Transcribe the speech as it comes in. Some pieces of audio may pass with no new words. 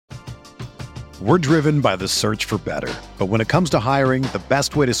We're driven by the search for better. But when it comes to hiring, the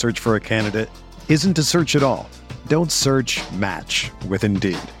best way to search for a candidate isn't to search at all. Don't search, match with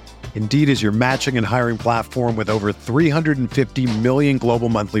Indeed. Indeed is your matching and hiring platform with over 350 million global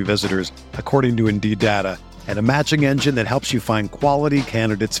monthly visitors, according to Indeed data, and a matching engine that helps you find quality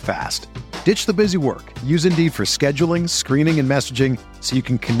candidates fast. Ditch the busy work. Use Indeed for scheduling, screening, and messaging so you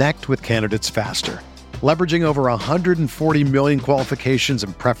can connect with candidates faster. Leveraging over 140 million qualifications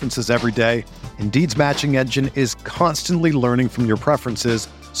and preferences every day, Indeed's matching engine is constantly learning from your preferences,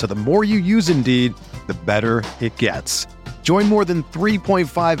 so the more you use Indeed, the better it gets. Join more than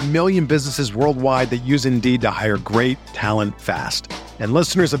 3.5 million businesses worldwide that use Indeed to hire great talent fast. And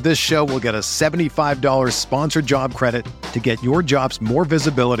listeners of this show will get a $75 sponsored job credit to get your jobs more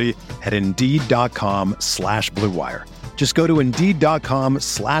visibility at Indeed.com/Blue Wire. Just go to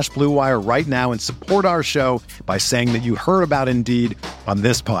Indeed.com/Blue Wire right now and support our show by saying that you heard about Indeed on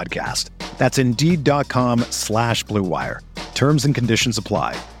this podcast. That's Indeed.com/Blue Wire. Terms and conditions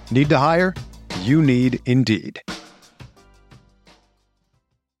apply. Need to hire? You need Indeed.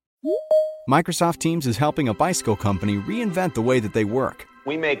 Microsoft Teams is helping a bicycle company reinvent the way that they work.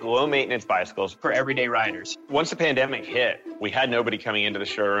 We make low-maintenance bicycles for everyday riders. Once the pandemic hit, we had nobody coming into the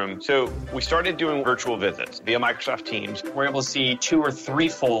showroom, so we started doing virtual visits via Microsoft Teams. We're able to see 2 or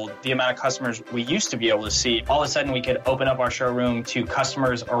 3-fold the amount of customers we used to be able to see. All of a sudden, we could open up our showroom to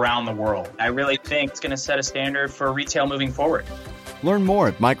customers around the world. I really think it's going to set a standard for retail moving forward. Learn more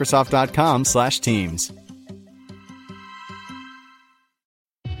at Microsoft.com/Teams.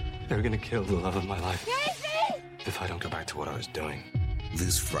 They're gonna kill the love of my life. Casey! If I don't go back to what I was doing.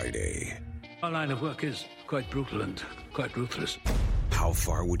 This Friday. Our line of work is quite brutal and quite ruthless. How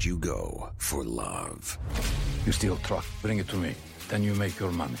far would you go for love? You steal truck, bring it to me. Then you make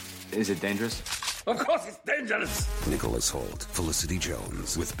your money. Is it dangerous? Of course it's dangerous! Nicholas Hoult, Felicity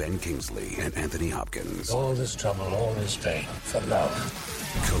Jones, with Ben Kingsley and Anthony Hopkins. All this trouble, all this pain, for love.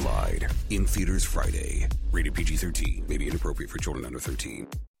 Collide. In theaters Friday. Rated PG-13. May be inappropriate for children under 13.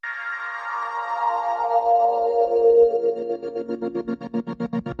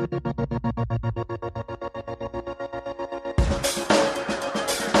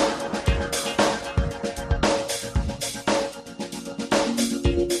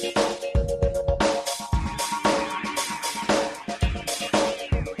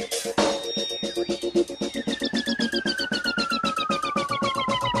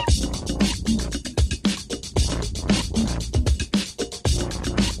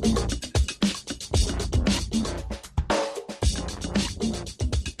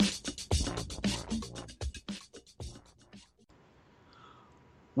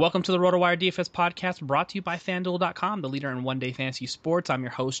 Welcome to the RotoWire DFS podcast, brought to you by FanDuel.com, the leader in one-day fantasy sports. I'm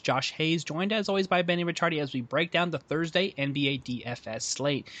your host, Josh Hayes, joined as always by Benny Ricciardi as we break down the Thursday NBA DFS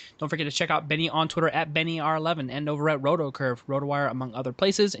slate. Don't forget to check out Benny on Twitter at BennyR11 and over at RotoCurve, RotoWire, among other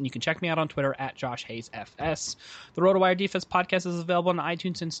places. And you can check me out on Twitter at JoshHayesFS. The RotoWire DFS podcast is available on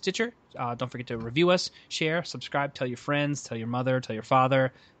iTunes and Stitcher. Don't forget to review us, share, subscribe, tell your friends, tell your mother, tell your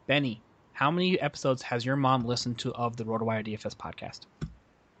father. Benny, how many episodes has your mom listened to of the RotoWire DFS podcast?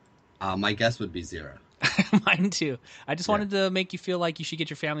 My guess would be 0. Mine too. I just wanted to make you feel like you should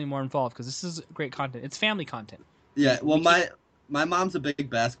get your family more involved because this is great content. It's family content. Yeah, well, my mom's a big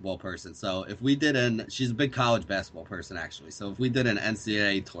basketball person, so if we did she's a big college basketball person actually. So if we did an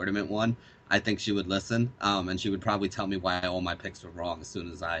NCAA tournament one, I think she would listen, and she would probably tell me why all my picks were wrong as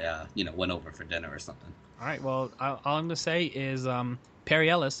soon as I, went over for dinner or something. All right. Well, all I'm gonna say is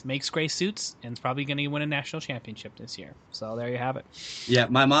Perry Ellis makes gray suits and is probably going to win a national championship this year. So there you have it. Yeah,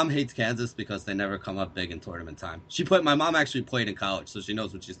 my mom hates Kansas because they never come up big in tournament time. My mom actually played in college, so she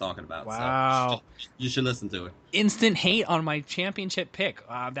knows what she's talking about. Wow. So you should listen to her. Instant hate on my championship pick.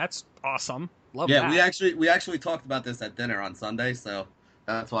 That's awesome. Love that. Yeah, we actually talked about this at dinner on Sunday, so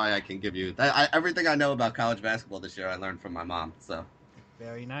that's why I can give you everything I know about college basketball this year I learned from my mom. So.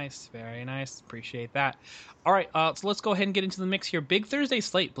 Very nice. Very nice. Appreciate that. All right, so let's go ahead and get into the mix here. Big Thursday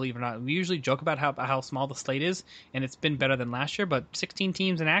slate, believe it or not. We usually joke about how small the slate is, and it's been better than last year, but 16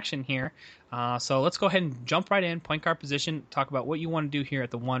 teams in action here. So let's go ahead and jump right in, point guard position, talk about what you want to do here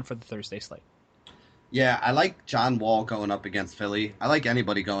at the 1 for the Thursday slate. Yeah, I like John Wall going up against Philly. I like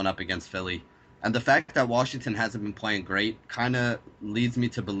anybody going up against Philly. And the fact that Washington hasn't been playing great kind of leads me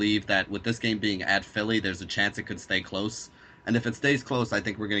to believe that with this game being at Philly, there's a chance it could stay close. And if it stays close, I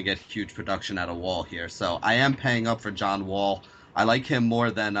think we're going to get huge production out of Wall here. So I am paying up for John Wall. I like him more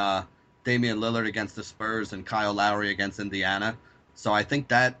than Damian Lillard against the Spurs and Kyle Lowry against Indiana. So I think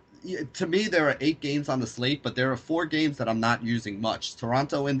that, to me, there are 8 games on the slate, but there are 4 games that I'm not using much.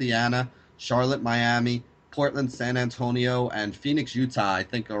 Toronto, Indiana, Charlotte, Miami, Portland, San Antonio, and Phoenix, Utah, I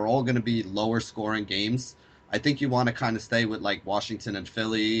think are all going to be lower scoring games. I think you want to kind of stay with like Washington and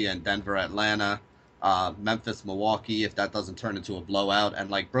Philly and Denver, Atlanta, Memphis, Milwaukee, if that doesn't turn into a blowout. And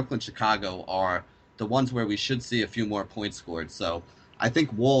like Brooklyn, Chicago are the ones where we should see a few more points scored. So I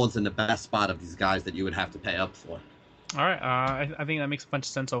think Wall is in the best spot of these guys that you would have to pay up for. All right, I think that makes a bunch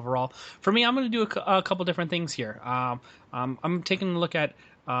of sense overall. For me, I'm going to do a couple different things here. I'm taking a look at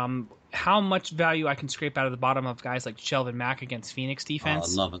how much value I can scrape out of the bottom of guys like Shelvin Mack against Phoenix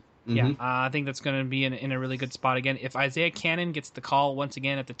defense. I love it. Mm-hmm. Yeah, I think that's going to be in a really good spot again. If Isaiah Cannon gets the call once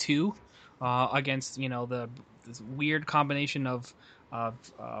again at the 2 against this weird combination of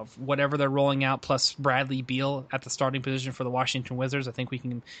whatever they're rolling out, plus Bradley Beal at the starting position for the Washington Wizards, I think we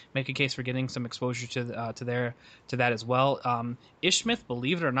can make a case for getting some exposure to that as well. Ish Smith,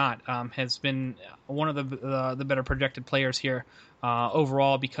 believe it or not, has been one of the better projected players here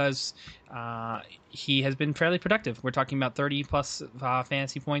overall because he has been fairly productive. We're talking about 30 plus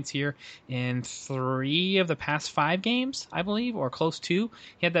fantasy points here in 3 of the past 5 games, I believe, or close to.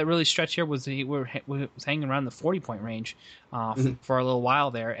 He had that really stretch here was hanging around the 40-point range for a little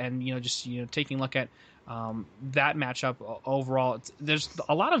while there, and taking a look at that matchup overall, there's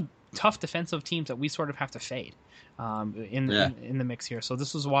a lot of tough defensive teams that we sort of have to fade in the mix here. So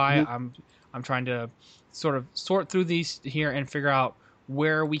this is why I'm trying to sort of sort through these here and figure out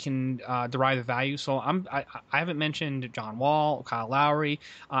where we can derive the value. So I haven't mentioned John Wall, Kyle Lowry.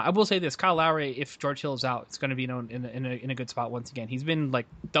 I will say this: Kyle Lowry, if George Hill is out, it's going to be in a good spot once again. He's been like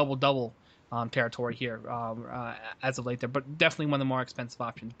double territory here as of late there, but definitely one of the more expensive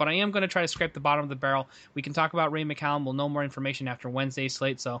options. But I am going to try to scrape the bottom of the barrel. We can talk about Ray McCallum. We'll know more information after Wednesday's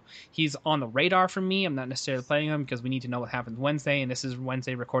slate, so he's on the radar for me. I'm not necessarily playing him because we need to know what happens Wednesday, and this is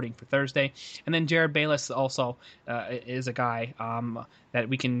Wednesday recording for Thursday. And then Jared Bayless also is a guy that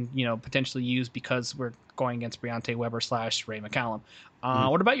we can potentially use because we're going against Briante Weber / Ray McCallum.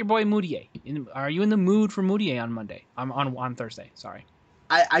 What about your boy Moutier? Are you in the mood for Moutier on Monday? On Thursday, sorry.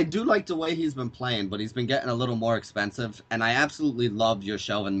 I do like the way he's been playing, but he's been getting a little more expensive, and I absolutely love your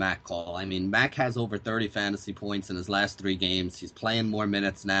Shelvin Mack call. I mean, Mack has over 30 fantasy points in his last 3 games. He's playing more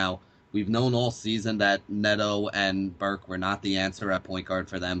minutes now. We've known all season that Neto and Burke were not the answer at point guard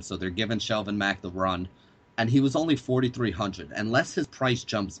for them, so they're giving Shelvin Mack the run, and he was only 4,300. Unless his price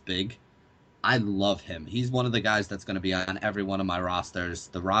jumps big, I love him. He's one of the guys that's going to be on every one of my rosters.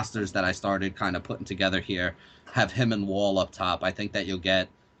 The rosters that I started kind of putting together here have him and Wall up top. I think that you'll get,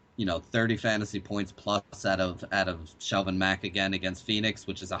 30 fantasy points plus out of Shelvin Mack again against Phoenix,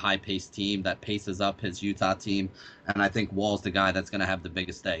 which is a high-paced team that paces up his Utah team. And I think Wall's the guy that's going to have the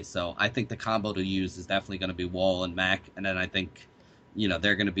biggest day. So I think the combo to use is definitely going to be Wall and Mack. And then I think,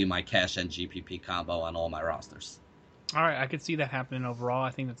 they're going to be my cash and GPP combo on all my rosters. All right, I could see that happening overall.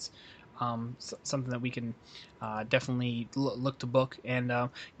 I think that's something that we can definitely look to book. And,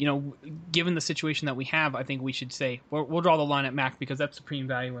 given the situation that we have, I think we should say we'll draw the line at Mac because that's supreme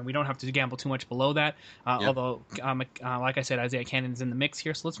value and we don't have to gamble too much below that. Although, like I said, Isaiah Cannon's in the mix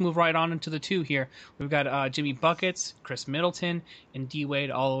here. So let's move right on into the 2 here. We've got Jimmy Buckets, Chris Middleton, and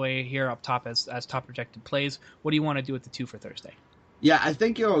D-Wade all the way here up top as top projected plays. What do you want to do with the 2 for Thursday? Yeah, I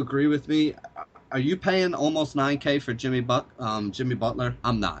think you'll agree with me. Are you paying almost $9K for Jimmy Butler?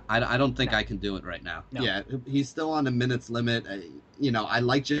 I'm not. I don't think I can do it right now. No. Yeah, he's still on the minutes limit. I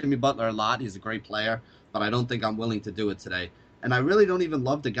like Jimmy Butler a lot. He's a great player, but I don't think I'm willing to do it today. And I really don't even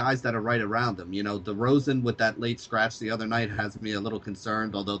love the guys that are right around him. DeRozan with that late scratch the other night has me a little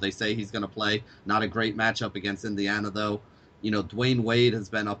concerned, although they say he's going to play. Not a great matchup against Indiana, though. Dwayne Wade has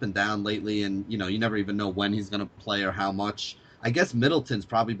been up and down lately, and, you never even know when he's going to play or how much. I guess Middleton's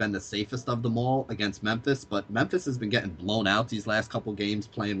probably been the safest of them all against Memphis, but Memphis has been getting blown out these last couple games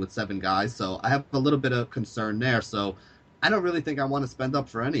playing with 7 guys, so I have a little bit of concern there. So I don't really think I want to spend up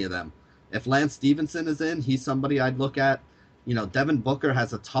for any of them. If Lance Stevenson is in, he's somebody I'd look at. Devin Booker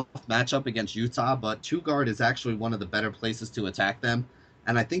has a tough matchup against Utah, but 2 guard is actually one of the better places to attack them,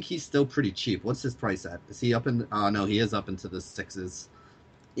 and I think he's still pretty cheap. What's his price at? Is he up in? No, he is up into the 6s.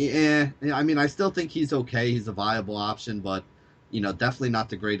 Yeah, I mean, I still think he's okay. He's a viable option, but definitely not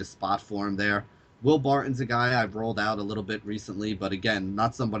the greatest spot for him there. Will Barton's a guy I've rolled out a little bit recently, but again,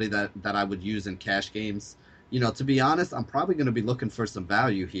 not somebody that I would use in cash games. To be honest, I'm probably going to be looking for some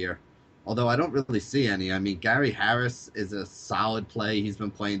value here, although I don't really see any. I mean, Gary Harris is a solid play. He's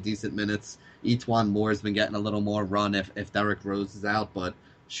been playing decent minutes. Etuan Moore's been getting a little more run if Derrick Rose is out, but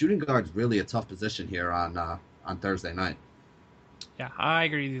shooting guard's really a tough position here on Thursday night. Yeah, I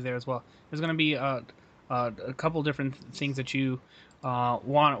agree with you there as well. There's going to be a couple different things that you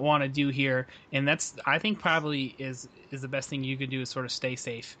want to do here, and that's I think probably is the best thing you could do is sort of stay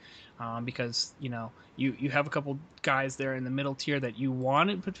safe because you have a couple guys there in the middle tier that you want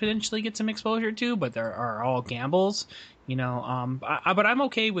to potentially get some exposure to, but there are all gambles. But I'm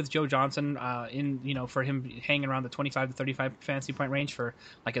okay with Joe Johnson for him hanging around the 25 to 35 fantasy point range for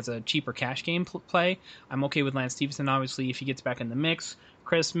like as a cheaper cash game play. I'm okay with Lance Stevenson, obviously, if he gets back in the mix.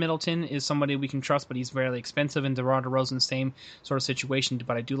 Chris Middleton is somebody we can trust, but he's fairly expensive, and DeRozan DeRozan, same sort of situation,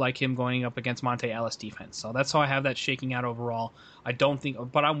 but I do like him going up against Monte Ellis defense. So that's how I have that shaking out overall. I don't think,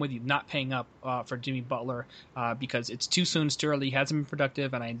 but I'm with you, not paying up for Jimmy Butler because it's too soon, it's too early, he hasn't been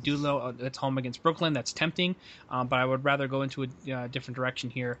productive, and I do know it's home against Brooklyn, that's tempting, but I would rather go into a different direction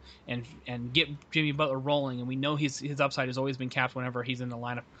here and get Jimmy Butler rolling, and we know his upside has always been capped whenever he's in the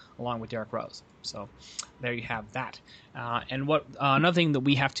lineup along with Derrick Rose. So there you have that. And what another thing that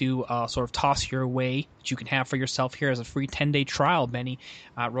we have to sort of toss your way that you can have for yourself here is a free 10-day trial, Benny,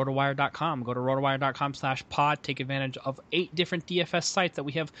 at rotowire.com. Go to rotowire.com/pod. Take advantage of 8 different DFS sites that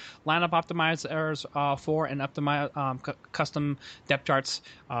we have lineup optimizers for, and custom depth charts,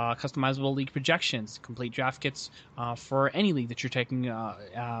 customizable league projections, complete draft kits for any league that you're taking your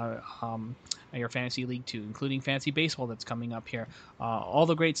fantasy league to, including fantasy baseball that's coming up here. All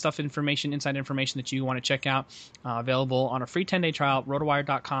the great stuff, inside information that you want to check out, available on a free 10-day trial,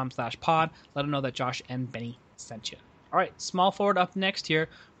 rotowire.com/pod. Let them know that Josh and Benny sent you. All right, small forward up next here.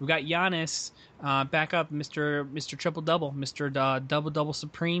 We've got Giannis back up, Mr. Triple-Double, Mr. Double-Double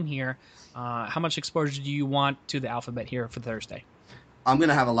Supreme here. How much exposure do you want to the alphabet here for Thursday? I'm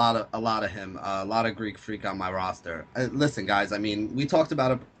gonna have a lot of him, a lot of Greek Freak on my roster. Listen, guys, I mean, we talked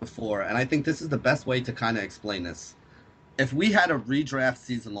about it before, and I think this is the best way to kind of explain this. If we had a redraft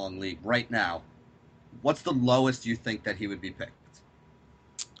season-long league right now, what's the lowest you think that he would be picked?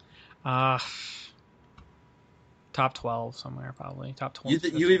 Top 12 somewhere, probably. Top 12.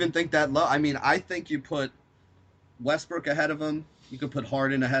 You even think that low? I mean, I think you put Westbrook ahead of him. You could put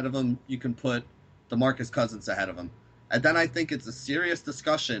Harden ahead of him. You can put DeMarcus Cousins ahead of him. And then I think it's a serious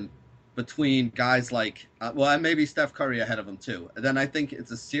discussion between guys like, and maybe Steph Curry ahead of him too. And then I think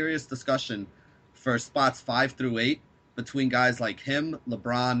it's a serious discussion for spots 5 through 8 between guys like him,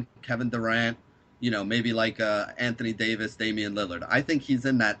 LeBron, Kevin Durant, maybe like Anthony Davis, Damian Lillard. I think he's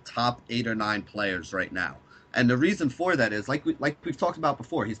in that top 8 or 9 players right now. And the reason for that is, like we've talked about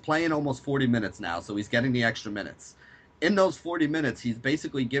before, he's playing almost 40 minutes now, so he's getting the extra minutes. In those 40 minutes, he's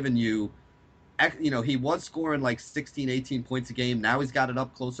basically given you, he was scoring like 16, 18 points a game. Now he's got it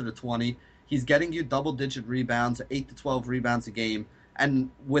up closer to 20. He's getting you double-digit rebounds, 8 to 12 rebounds a game. And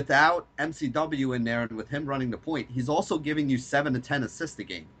without MCW in there and with him running the point, he's also giving you 7 to 10 assists a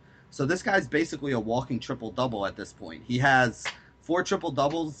game. So this guy's basically a walking triple-double at this point. He has 4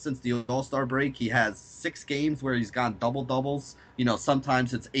 triple-doubles since the All-Star break. He has 6 games where he's gone double-doubles.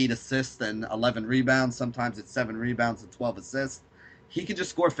 Sometimes it's 8 assists and 11 rebounds. Sometimes it's 7 rebounds and 12 assists. He can just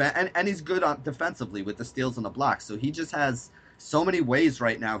score, and he's good defensively with the steals and the blocks. So he just has so many ways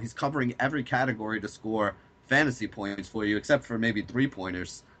right now. He's covering every category to score fantasy points for you, except for maybe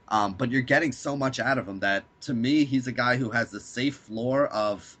 3-pointers. But you're getting so much out of him that, to me, he's a guy who has the safe floor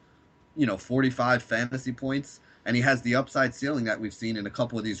of, 45 fantasy points, and he has the upside ceiling that we've seen in a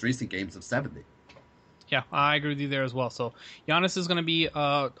couple of these recent games of 70. Yeah, I agree with you there as well. So Giannis is going to be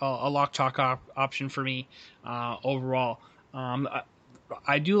a lock chalk option for me overall.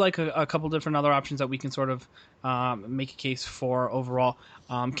 I do like a couple different other options that we can sort of make a case for overall.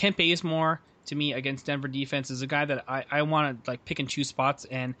 Kent Bazemore, to me, against Denver defense, is a guy that I want to pick and choose spots,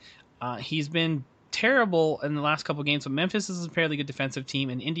 and he's been terrible in the last couple of games. But Memphis is a fairly good defensive team,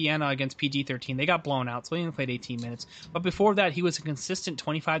 and Indiana against PG-13, they got blown out, so he only played 18 minutes. But before that, he was a consistent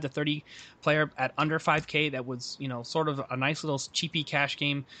 25 to 30 player at under 5K that was, sort of a nice little cheapy cash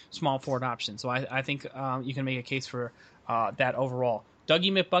game, small forward option. So I think you can make a case for that overall.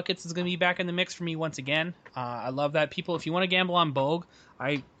 Dougie McBuckets is going to be back in the mix for me once again. I love that. People, if you want to gamble on Bogue,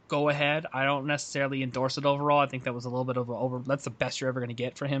 go ahead. I don't necessarily endorse it overall. I think that was a little bit of that's the best you're ever going to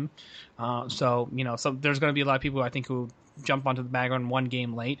get for him. So there's going to be a lot of people I think who jump onto the bag on one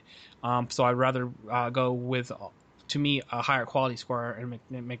game late. So I'd rather go with, to me, a higher quality scorer in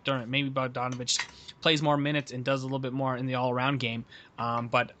McDermott. Maybe Bogdanovich plays more minutes and does a little bit more in the all-around game.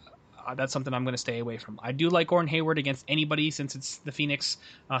 But that's something I'm going to stay away from. I do like Gordon Hayward against anybody since it's the Phoenix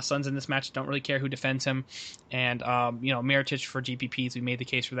Suns in this match. Don't really care who defends him. And, Mirotic for GPPs. We made the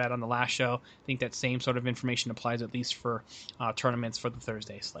case for that on the last show. I think that same sort of information applies at least for tournaments for the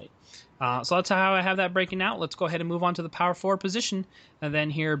Thursday slate. So that's how I have that breaking out. Let's go ahead and move on to the power forward position. And then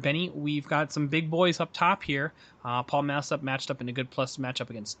here, Benny, we've got some big boys up top here. Paul Millsap matched up in a good plus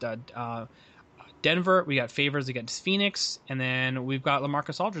matchup against Denver. We got Favors against Phoenix, and then we've got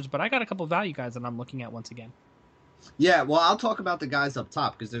LaMarcus Aldridge, but I got a couple of value guys that I'm looking at once again. Yeah, well, I'll talk about the guys up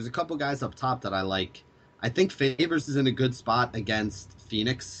top because there's a couple guys up top that I like. I think Favors is in a good spot against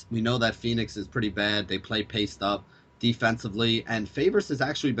Phoenix. We know that Phoenix is pretty bad. They play paced up defensively, and Favors has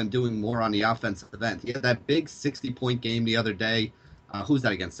actually been doing more on the offensive end. He had that big 60-point game the other day. Who's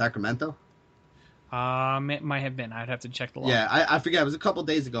that against? Sacramento? It might have been. I'd have to check the log. Yeah, I forget. It was a couple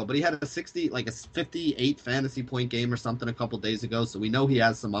days ago, but he had a 58 fantasy point game or something a couple days ago, so we know he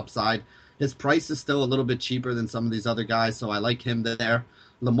has some upside. His price is still a little bit cheaper than some of these other guys, so I like him there.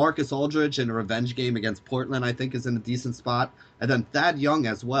 LaMarcus Aldridge in a revenge game against Portland, I think, is in a decent spot. And then Thad Young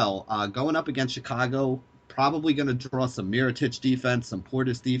as well. Going up against Chicago, probably going to draw some Mirotic defense, some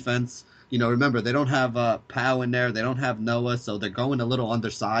Portis defense. You know, remember, they don't have Powell in there. They don't have Noah, so they're going a little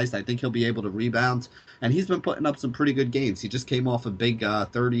undersized. I think he'll be able to rebound. And he's been putting up some pretty good games. He just came off a big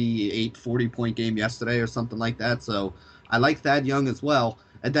 38, 40-point game yesterday or something like that. So I like Thad Young as well.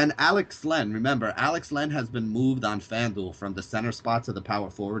 And then Alex Len. Remember, Alex Len has been moved on FanDuel from the center spot to the power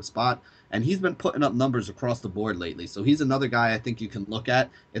forward spot, and he's been putting up numbers across the board lately. So he's another guy I think you can look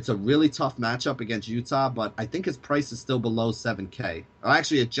at. It's a really tough matchup against Utah, but I think his price is still below 7K. Or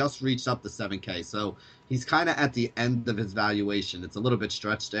actually, it just reached up to 7K, so he's kind of at the end of his valuation. It's a little bit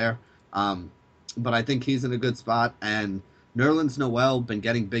stretched there, but I think he's in a good spot. And Nerlens Noel been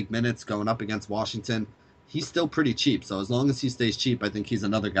getting big minutes going up against Washington. He's still pretty cheap, so as long as he stays cheap, I think he's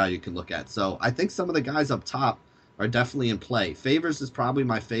another guy you can look at. So I think some of the guys up top are definitely in play. Favors is probably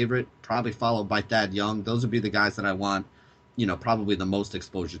my favorite, probably followed by Thad Young. Those would be the guys that I want, probably the most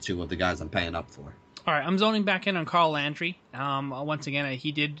exposure to of the guys I'm paying up for. All right, I'm zoning back in on Carl Landry. Once again,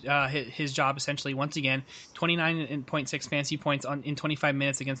 he did his job essentially once again. 29.6 fantasy points in 25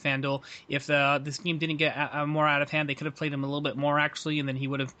 minutes against FanDuel. If this game didn't get more out of hand, they could have played him a little bit more actually, and then he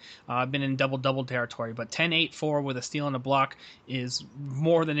would have been in double-double territory. But 10-8-4 with a steal and a block is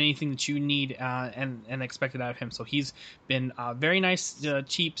more than anything that you need and expected out of him. So he's been a very nice,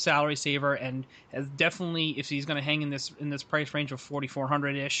 cheap salary saver, and has definitely, if he's going to hang in this price range of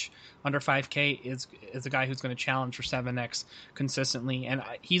 4,400-ish, under 5K, is a guy who's going to challenge for 7X consistently, and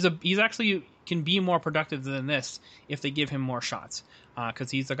he's actually can be more productive than this if they give him more shots, because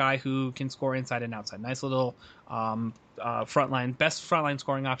he's a guy who can score inside and outside. Nice little best frontline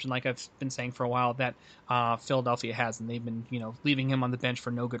scoring option, like I've been saying for a while, that Philadelphia has, and they've been leaving him on the bench for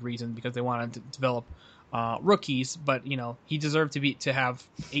no good reason because they wanted to develop rookies, but he deserved to have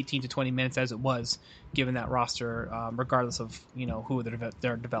 18 to 20 minutes as it was, given that roster, regardless of who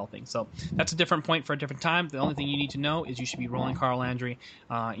they're developing. So that's a different point for a different time. The only thing you need to know is you should be rolling Carl Landry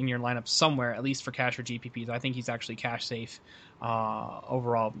in your lineup somewhere, at least for cash or GPPs. I think he's actually cash safe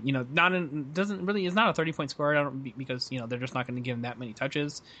overall. Is not a 30-point scorer because they're just not going to give him that many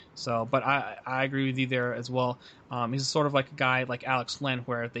touches. So, but I agree with you there as well. He's sort of like a guy like Alex Len,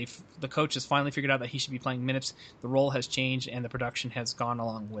 where the coach has finally figured out that he should be playing minutes. The role has changed and the production has gone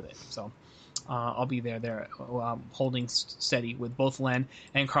along with it. So I'll be there holding steady with both Len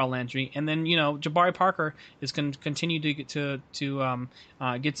and Carl Landry. And then, Jabari Parker is going to continue to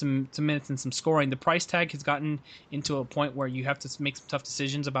get some minutes and some scoring. The price tag has gotten into a point where you have to make some tough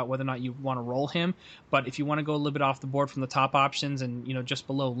decisions about whether or not you want to roll him. But if you want to go a little bit off the board from the top options and, just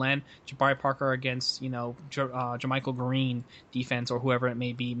below Len, Jabari Parker against, Jermichael Green defense or whoever it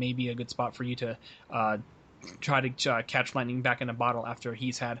may be a good spot for you to try to catch lightning back in a bottle after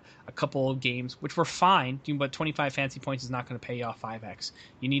he's had a couple of games, which were fine, but 25 fantasy points is not going to pay you off 5X.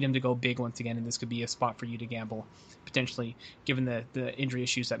 You need him to go big once again, and this could be a spot for you to gamble, potentially, given the injury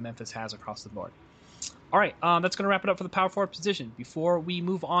issues that Memphis has across the board. All right, that's going to wrap it up for the power forward position. Before we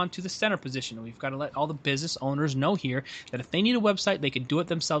move on to the center position, we've got to let all the business owners know here that if they need a website, they can do it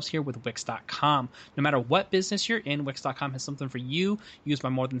themselves here with Wix.com. No matter what business you're in, Wix.com has something for you, used by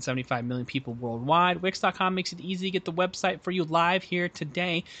more than 75 million people worldwide. Wix.com makes it easy to get the website for you live here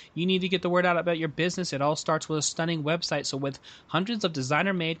today. You need to get the word out about your business. It all starts with a stunning website. So with hundreds of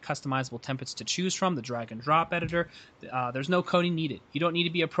designer-made, customizable templates to choose from, the drag-and-drop editor, there's no coding needed. You don't need to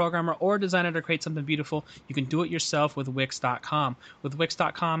be a programmer or a designer to create something beautiful. You can do it yourself with Wix.com. With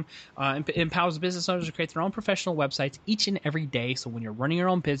Wix.com, empowers business owners to create their own professional websites each and every day. So when you're running your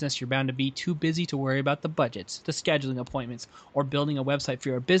own business, you're bound to be too busy to worry about the budgets, the scheduling appointments, or building a website for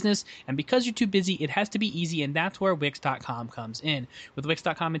your business. And because you're too busy, it has to be easy, and that's where Wix.com comes in. With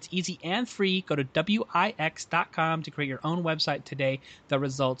Wix.com, it's easy and free. Go to Wix.com to create your own website today. The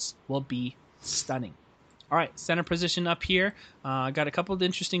results will be stunning. All right, center position up here. Got a couple of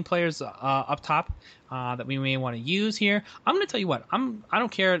interesting players up top that we may want to use here. I'm going to tell you what. I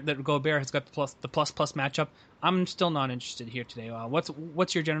don't care that Gobert has got the plus matchup. I'm still not interested here today.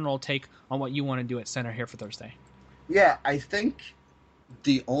 What's your general take on what you want to do at center here for Thursday? Yeah, I think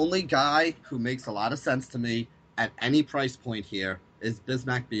the only guy who makes a lot of sense to me at any price point here is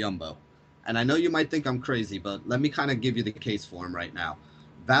Bismack Biyombo. And I know you might think I'm crazy, but let me kind of give you the case for him right now.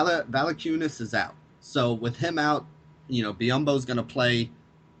 Valanciunas is out. So with him out, Biyombo's going to play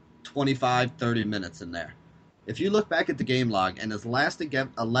 25, 30 minutes in there. If you look back at the game log, in his last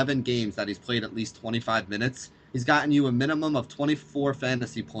 11 games that he's played at least 25 minutes, he's gotten you a minimum of 24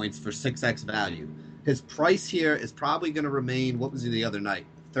 fantasy points for 6x value. His price here is probably going to remain, what was he the other night?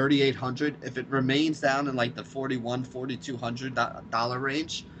 $3,800. If it remains down in like the $4,100, $4,200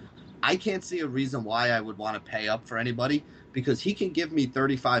 range, I can't see a reason why I would want to pay up for anybody, because he can give me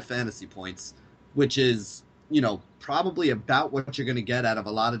 35 fantasy points, which is, probably about what you're going to get out of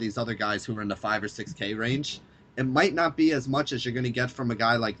a lot of these other guys who are in the 5 or 6K range. It might not be as much as you're going to get from a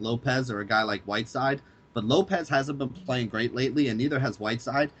guy like Lopez or a guy like Whiteside, but Lopez hasn't been playing great lately, and neither has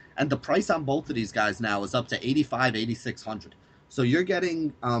Whiteside. And the price on both of these guys now is up to $8,500, $8,600. So you're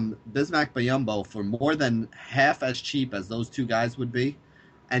getting Bismack Biyombo for more than half as cheap as those two guys would be.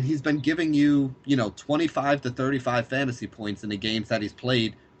 And he's been giving you, 25 to 35 fantasy points in the games that he's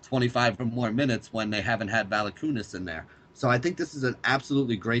played 25 or more minutes when they haven't had Valanciunas in there. So I think this is an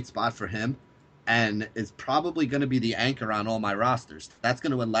absolutely great spot for him, and is probably going to be the anchor on all my rosters. That's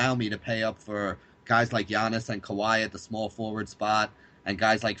going to allow me to pay up for guys like Giannis and Kawhi at the small forward spot, and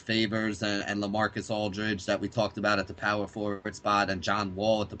guys like Favors and LaMarcus Aldridge that we talked about at the power forward spot, and John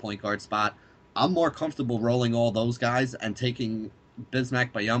Wall at the point guard spot. I'm more comfortable rolling all those guys and taking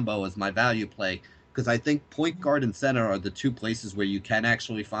Bismack Biyombo as my value play, because I think point guard and center are the two places where you can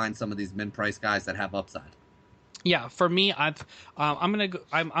actually find some of these min-price guys that have upside. Yeah, for me, I'm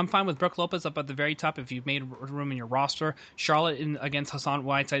fine with Brook Lopez up at the very top if you've made room in your roster. Charlotte against Hassan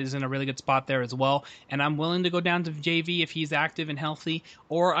Whiteside is in a really good spot there as well, and I'm willing to go down to JV if he's active and healthy,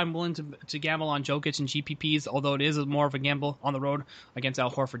 or I'm willing to gamble on Jokic and GPPs, although it is more of a gamble on the road against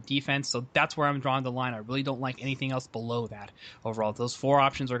Al Horford defense. So that's where I'm drawing the line. I really don't like anything else below that. Overall, those four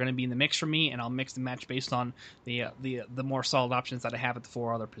options are going to be in the mix for me, and I'll mix and match based on the more solid options that I have at the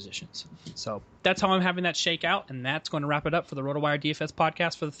four other positions. So that's how I'm having that shake out. And that's going to wrap it up for the RotoWire DFS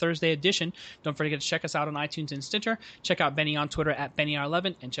podcast for the Thursday edition. Don't forget to check us out on iTunes and Stitcher. Check out Benny on Twitter at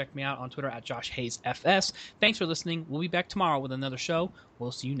BennyR11, and check me out on Twitter at JoshHayesFS. Thanks for listening. We'll be back tomorrow with another show.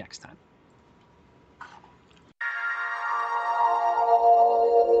 We'll see you next time.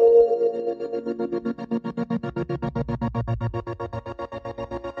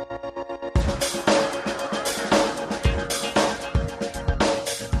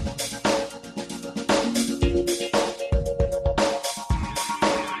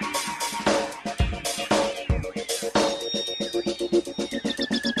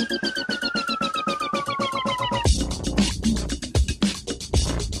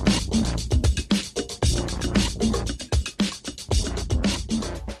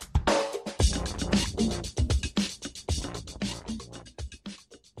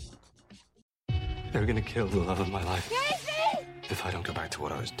 They're gonna kill the love of my life. Casey! If I don't go back to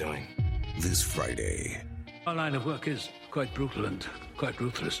what I was doing. This Friday. Our line of work is quite brutal and quite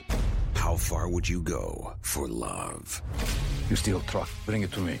ruthless. How far would you go for love? You steal truck, bring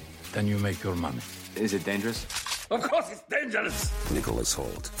it to me. Then you make your money. Is it dangerous? Of course it's dangerous! Nicholas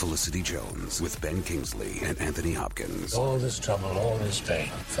Hoult, Felicity Jones, with Ben Kingsley and Anthony Hopkins. All this trouble, all this pain,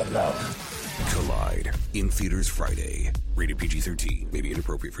 for love. Collide, in theaters Friday. Rated PG-13, may be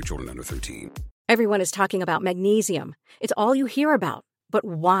inappropriate for children under 13. Everyone is talking about magnesium. It's all you hear about. But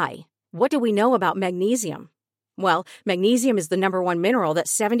why? What do we know about magnesium? Well, magnesium is the number one mineral that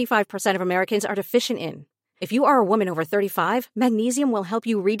 75% of Americans are deficient in. If you are a woman over 35, magnesium will help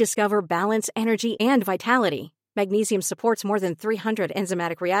you rediscover balance, energy, and vitality. Magnesium supports more than 300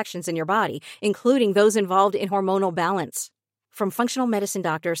 enzymatic reactions in your body, including those involved in hormonal balance. From functional medicine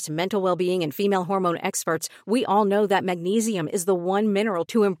doctors to mental well-being and female hormone experts, we all know that magnesium is the one mineral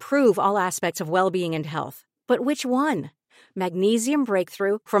to improve all aspects of well-being and health. But which one? Magnesium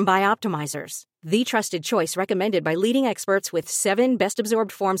Breakthrough from Bioptimizers, the trusted choice recommended by leading experts with 7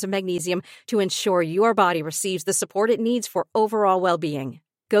 best-absorbed forms of magnesium to ensure your body receives the support it needs for overall well-being.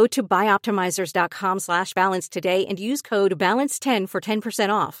 Go to bioptimizers.com/balance today and use code BALANCE10 for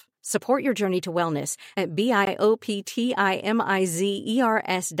 10% off. Support your journey to wellness at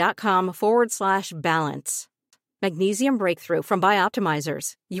bioptimizers.com/balance. Magnesium Breakthrough from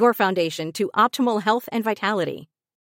Bioptimizers, your foundation to optimal health and vitality.